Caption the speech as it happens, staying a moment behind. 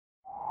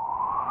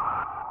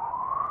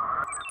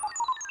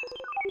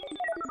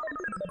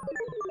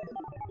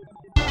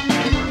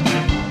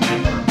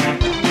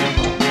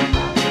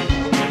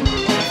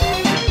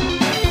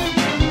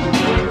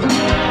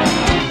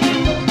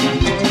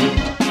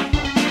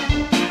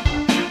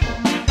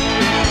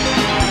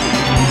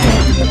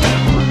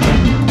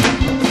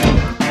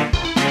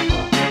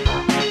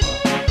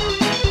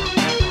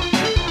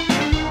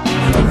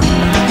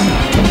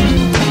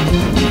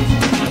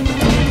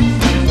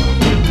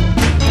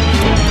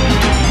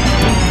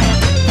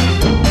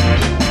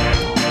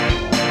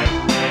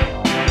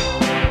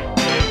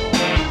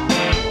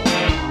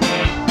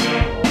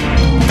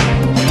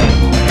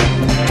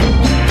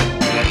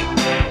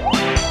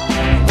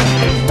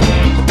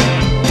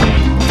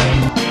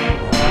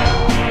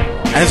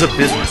As a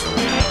business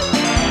owner,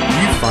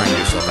 you find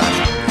yourself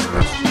asking this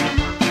question.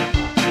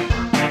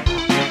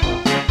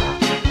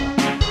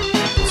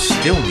 People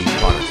still need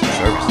products and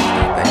services,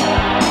 don't they?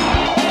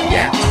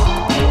 Yes.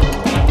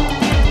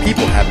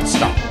 People haven't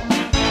stopped.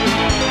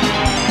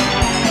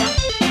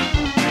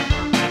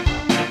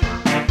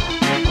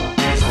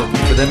 He's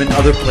looking for them in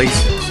other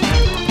places.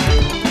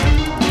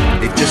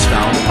 They've just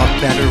found a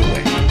better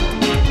way.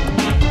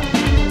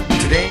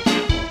 Today,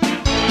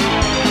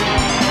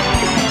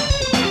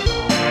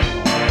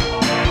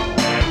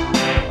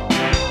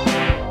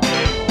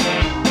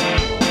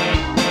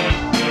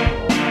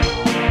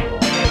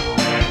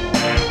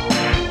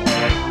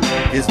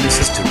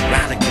 businesses to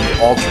radically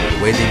alter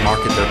the way they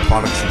market their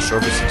products and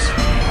services.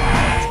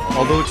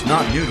 Although it's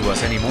not new to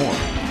us anymore,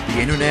 the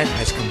internet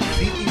has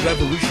completely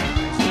revolutionized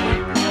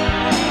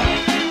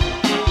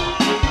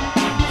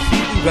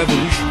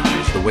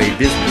the way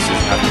businesses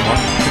have to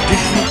market.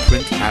 Traditional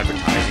print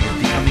advertising is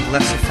becoming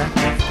less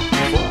effective.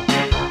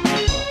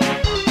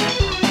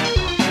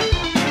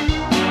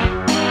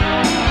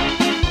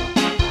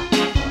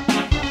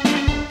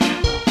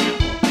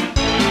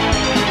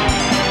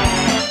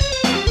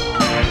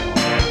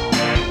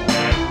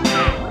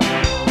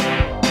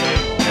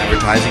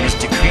 Advertising is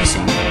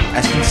decreasing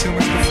as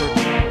consumers prefer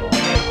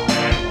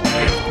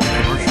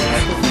commercials.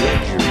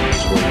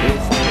 Luxuries or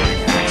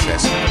low-functioning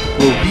access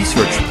will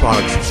research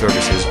products and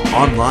services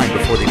online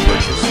before they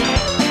purchase.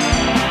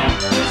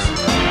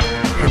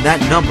 And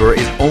that number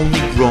is only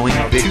growing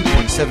big.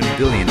 2.7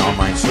 billion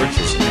online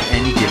searches in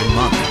any given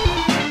month.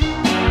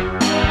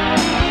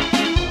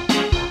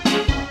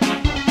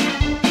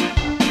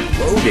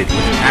 Loaded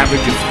with an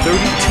average of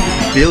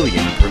 32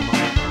 billion per month.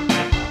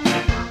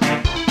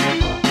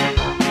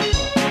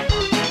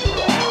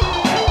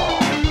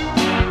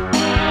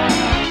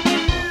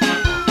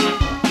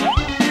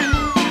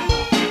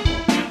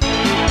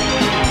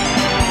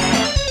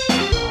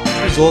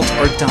 Results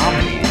are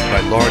dominated by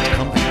large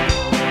companies.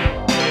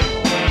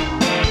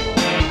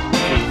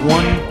 The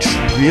 1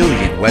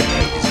 trillion web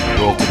pages in the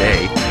world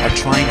today are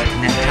trying to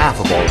connect half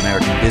of all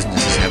American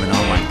businesses have an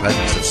online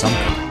presence of some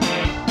kind.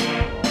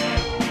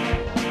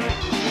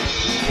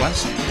 The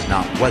question is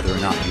not whether or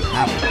not you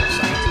have a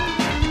website.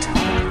 It's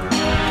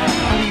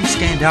how do you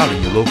stand out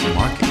in your local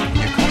market when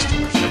your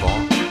customers have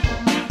all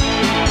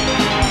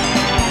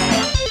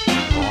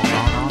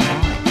gone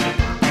online?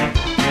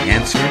 The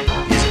answer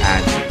is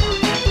AdzZoo.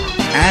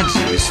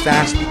 AdzZoo is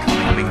fast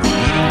becoming the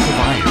leading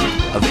provider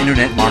of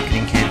internet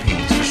marketing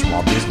campaigns for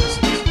small businesses.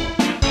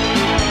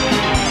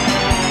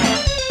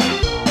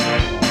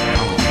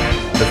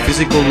 The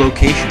physical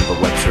location of a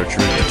web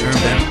searcher is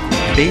determined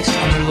based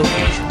on their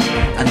location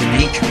and the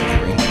nature of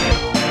their input.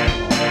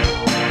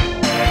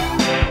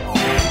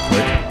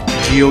 But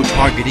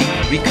geo-targeting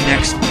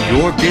reconnects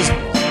your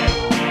business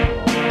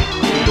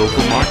to your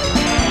local market.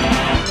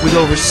 With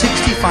over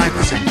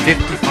 65%,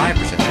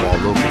 55% of all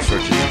local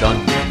searches done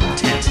with an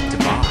intent to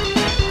buy.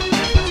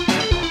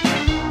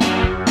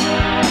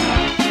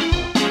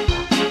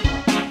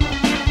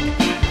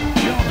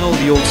 You all know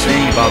the old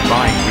saying about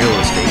buying real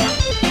estate.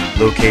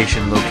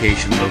 Location,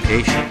 location,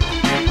 location.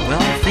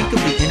 Well, think of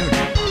the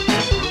internet.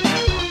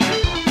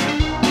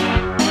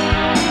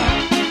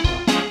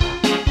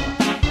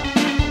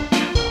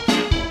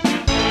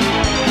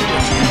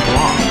 And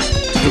blogs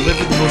to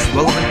deliver the most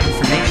relevant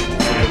information.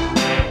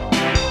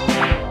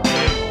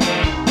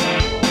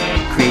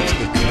 Creates a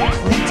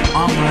complete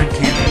online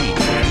campaign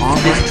for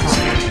online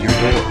traffic to your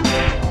door.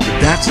 But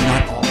that's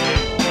not all.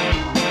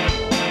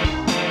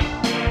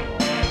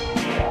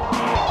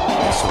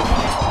 Also,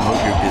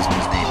 promote your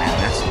business name and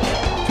message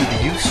through the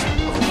use of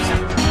a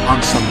website on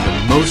some of the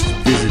most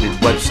visited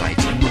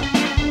websites in the world.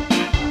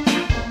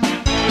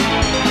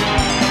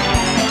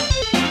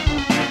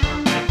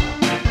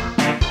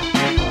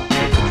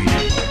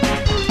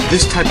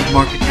 This type of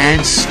market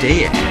and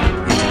stay ahead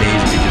in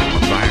today's digital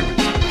environment.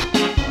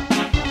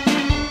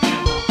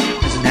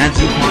 As an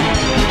AdzZoo client,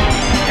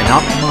 an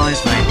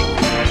optimized landing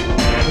page,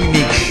 we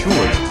make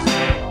sure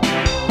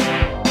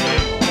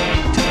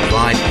to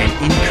provide and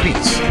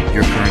increase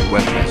your current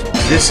web presence.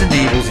 This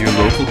enables your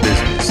local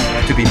business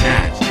to be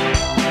matched.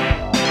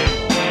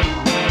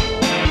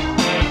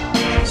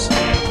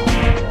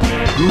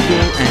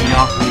 Google and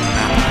Yahoo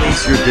Map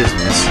place your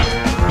business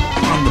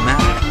on the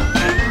map.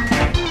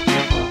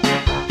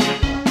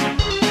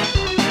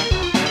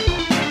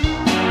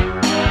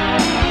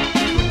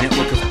 To a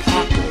network of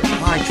popular,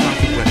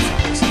 high-traffic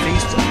websites,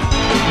 Facebook,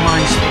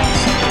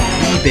 MySpace,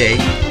 eBay,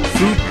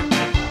 Food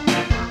Network,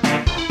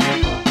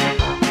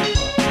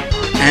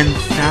 and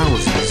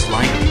thousands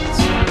like these.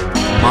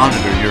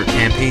 Monitor your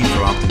campaign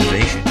for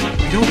optimization.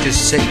 We don't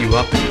just set you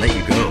up and let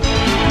you go.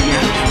 We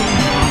actually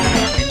monitor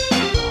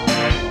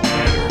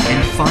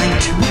and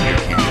fine-tune your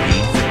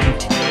campaign for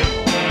continued.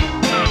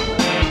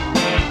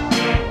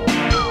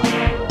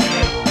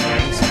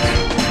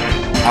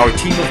 Our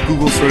team of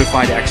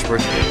Google-certified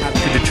experts have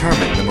to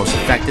determine the most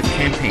effective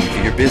campaign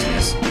for your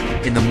business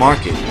in the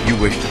market you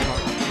wish to target.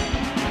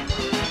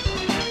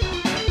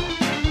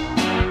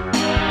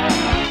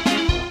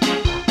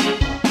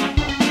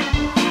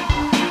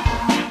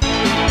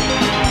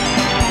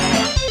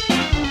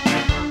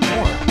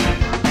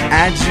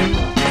 AdzZoo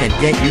can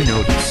get you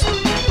noticed.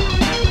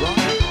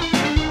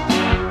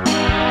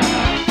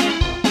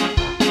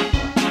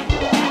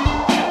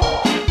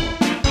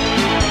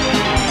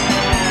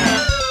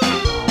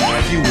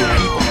 Fewer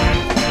people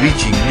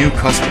reaching new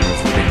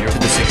customers within to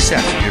the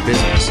success of your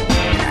business.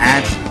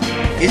 And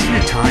AdzZoo, isn't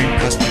it time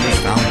customers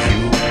found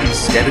you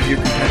instead of your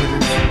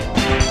competitors?